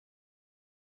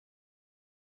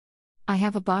I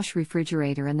have a Bosch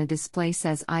refrigerator and the display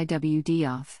says IWD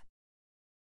off.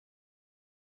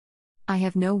 I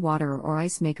have no water or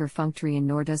ice maker functrion,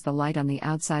 nor does the light on the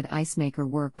outside ice maker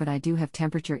work, but I do have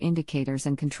temperature indicators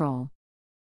and control.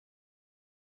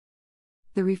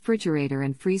 The refrigerator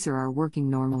and freezer are working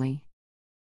normally.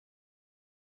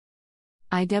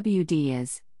 IWD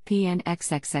is PN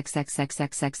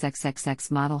XXXXXXXXXX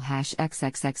model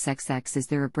 #XXXXX. Is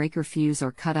there a breaker, fuse,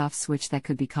 or cutoff switch that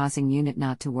could be causing unit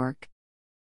not to work?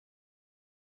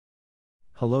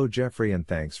 Hello Jeffrey, and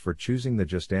thanks for choosing the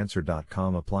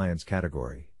JustAnswer.com appliance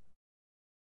category.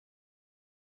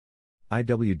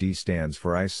 IWD stands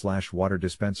for ice/water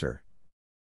dispenser.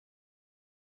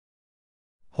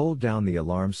 Hold down the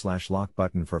alarm/lock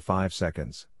button for 5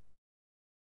 seconds.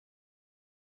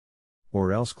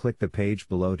 Or else click the page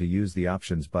below to use the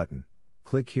options button.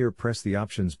 Click here, press the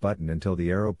options button until the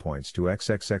arrow points to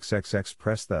XXXXX.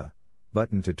 Press the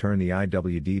button to turn the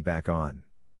IWD back on.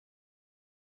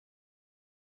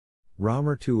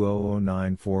 Romer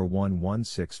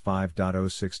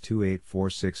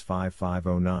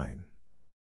 200941165.0628465509.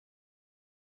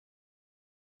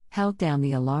 Held down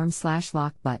the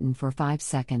alarm/lock button for 5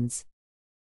 seconds.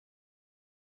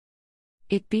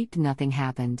 It beeped, nothing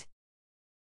happened.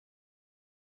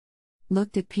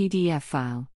 Looked at PDF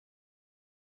file.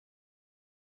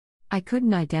 I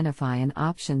couldn't identify an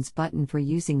options button for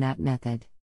using that method.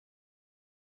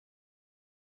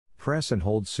 Press and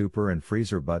hold super and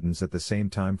freezer buttons at the same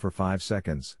time for 5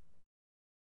 seconds.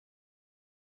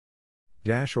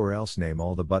 Dash or else name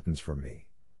all the buttons for me.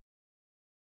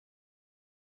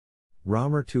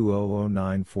 Romer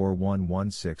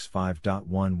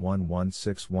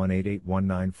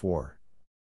 200941165.1116188194.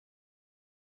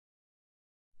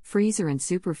 Freezer and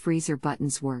super freezer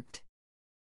buttons worked.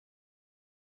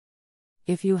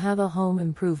 If you have a home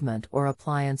improvement or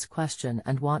appliance question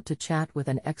and want to chat with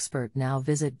an expert now,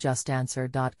 visit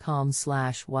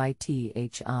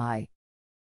JustAnswer.com/YTHI.